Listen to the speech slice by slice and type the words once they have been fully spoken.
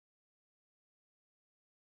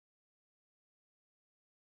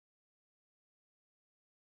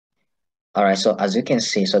All right, so as you can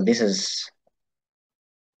see, so um, this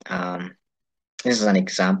is an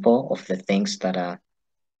example of the things that are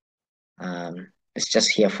it's just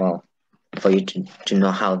here for you to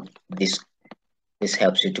know how this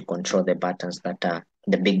helps you to control the buttons that are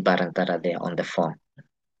the big buttons that are there on the form.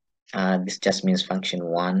 This just means function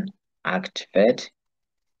 1 activate,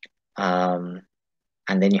 and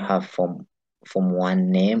then you have form 1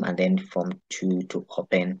 name, and then form 2 to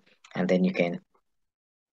open, and then you can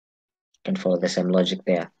follow the same logic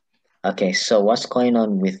there. Okay, so what's going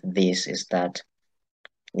on with this is that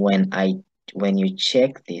when you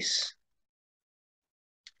check this,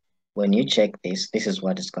 this is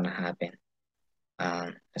what is going to happen.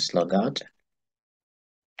 Let's log out.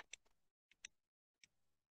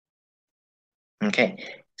 Okay,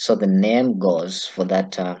 so the name goes for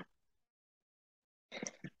that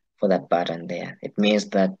button there. It means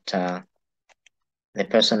that the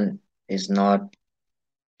person is not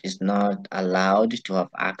allowed to have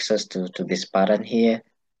access to this button here.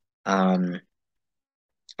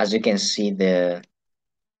 As you can see, the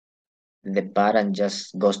button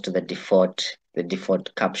just goes to the default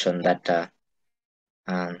caption that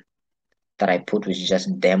that I put, which is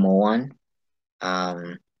just demo 1.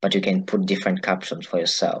 But you can put different captions for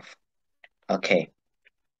yourself. Okay,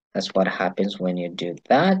 that's what happens when you do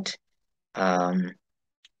that.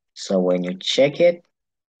 So when you check it,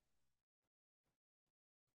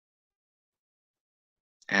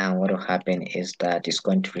 and what will happen is that it's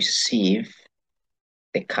going to receive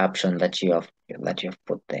the caption that you have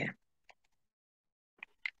put there.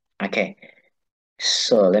 Okay,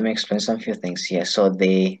 so let me explain some few things here. So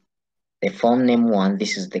the form name 1,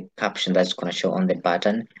 this is the caption that's going to show on the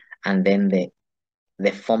button, and then the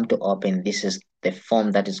form to open, this is the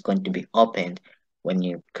form that is going to be opened when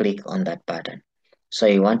you click on that button. So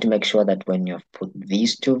you want to make sure that when you have put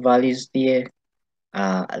these two values there,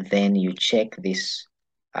 then you check this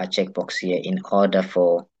checkbox here in order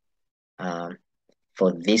for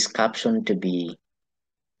this caption to be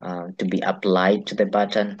applied to the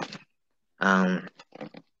button, and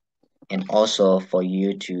also for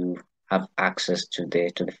you to have access to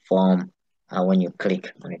the form when you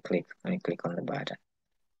click on the button.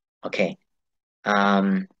 Okay.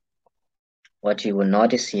 What you will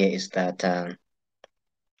notice here is that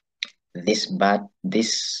these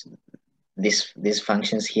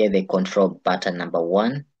functions here, they control button number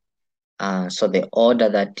 1. So the order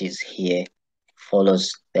that is here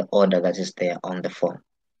follows the order that is there on the form.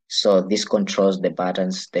 So this controls the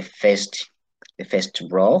buttons, the first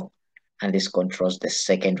row, and this controls the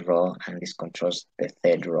second row, and this controls the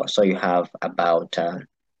third row. So you have about 12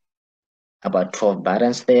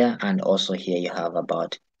 buttons there, and also here you have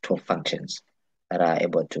about 12 functions that are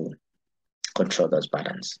able to control those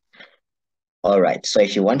buttons. All right, so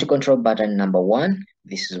if you want to control button number 1,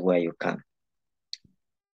 this is where you come.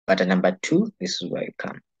 Button number 2, this is where you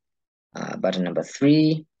come. Button number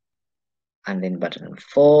 3, and then button number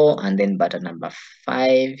 4, and then button number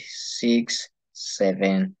 5, 6,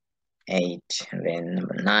 7, 8, and then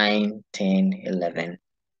number 9, 10, 11,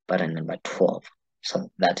 button number 12.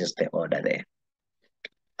 So that is the order there.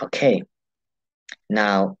 Okay.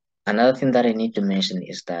 Now, another thing that I need to mention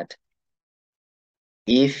is that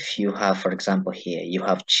if you have, for example, here, you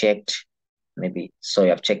have checked so you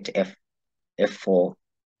have checked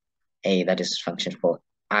F4A, that is function for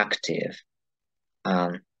active.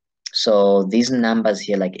 So these numbers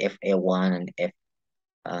here, like FA1 and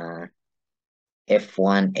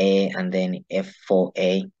F1A and then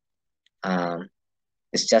F4A,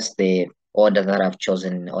 it's just the order that I've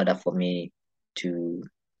chosen in order for me to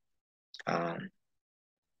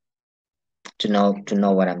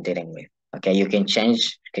know what I'm dealing with. Okay, you can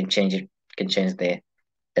change the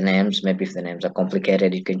names. Maybe if the names are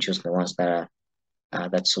complicated, you can choose the ones that are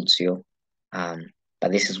that suits you. But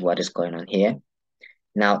this is what is going on here.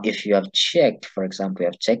 Now, if you have checked, for example, you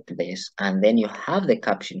have checked this, and then you have the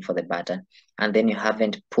caption for the button, and then you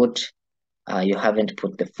haven't put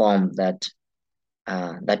the form that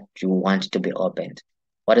you want to be opened.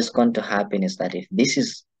 What is going to happen is that if this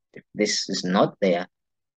is not there,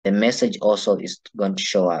 the message also is going to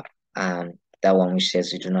show up. That one which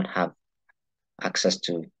says you do not have access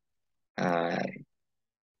to,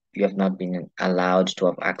 you have not been allowed to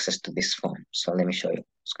have access to this form. So let me show you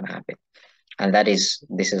what's going to happen. And this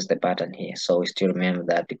is the button here. So we still remember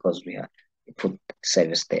that because we put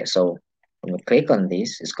service there. So when we click on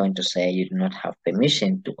this, it's going to say you do not have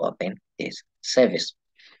permission to open this service.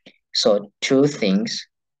 So two things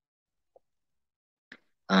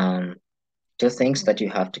that you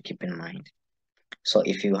have to keep in mind. So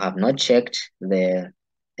if you have not checked the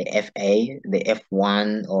FA, the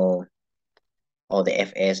F1 or or the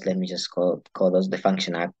FS, let me just call those the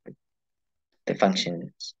functions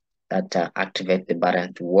that activate the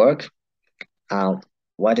button to work.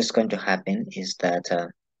 What is going to happen is that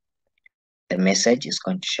the message is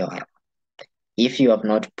going to show up. If you have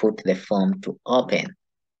not put the form to open,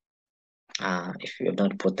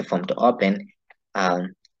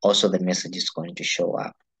 also the message is going to show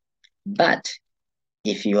up. But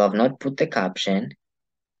if you have not put the caption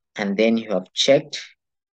and then you have checked,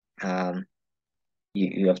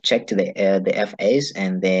 you have checked the FAs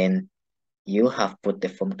and then you have put the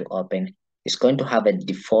form to open, it's going to have a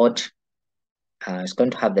default. It's going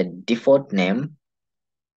to have the default name,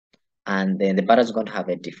 and then the button is going to have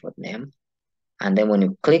a default name. And then when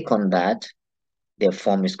you click on that, the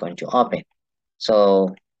form is going to open.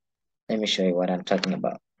 So let me show you what I'm talking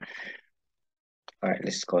about. All right,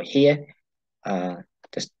 let's go here.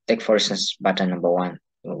 Just take, for instance, button number 1.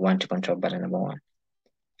 We want to control button number 1.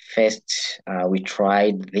 First, we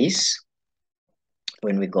tried this.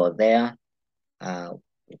 When we go there,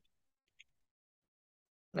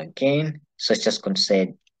 again, so it's just going to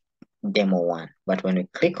say demo 1. But when we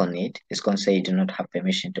click on it, it's going to say you do not have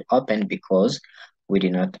permission to open because we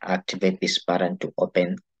did not activate this button to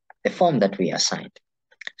open the form that we assigned.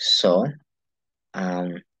 So,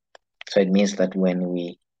 so it means that when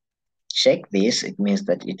we check this, it means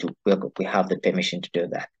that we have the permission to do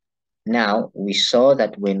that. Now, we saw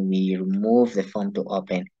that when we remove the form to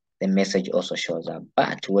open, the message also shows up.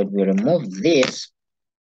 But when we remove this,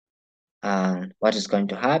 what is going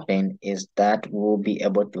to happen is that we'll be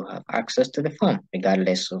able to have access to the form,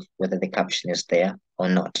 regardless of whether the caption is there or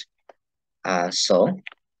not. So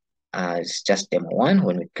it's just demo 1.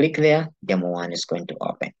 When we click there, demo 1 is going to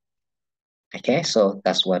open. Okay, so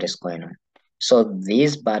that's what is going on. So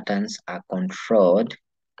these buttons are controlled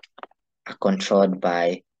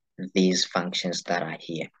by these functions that are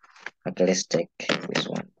here. Okay, let's take this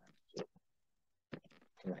one.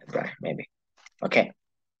 Right, maybe. Okay.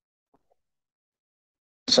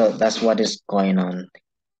 So that's what is going on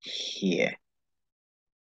here.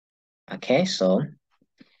 Okay, so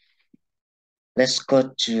let's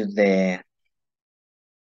go to the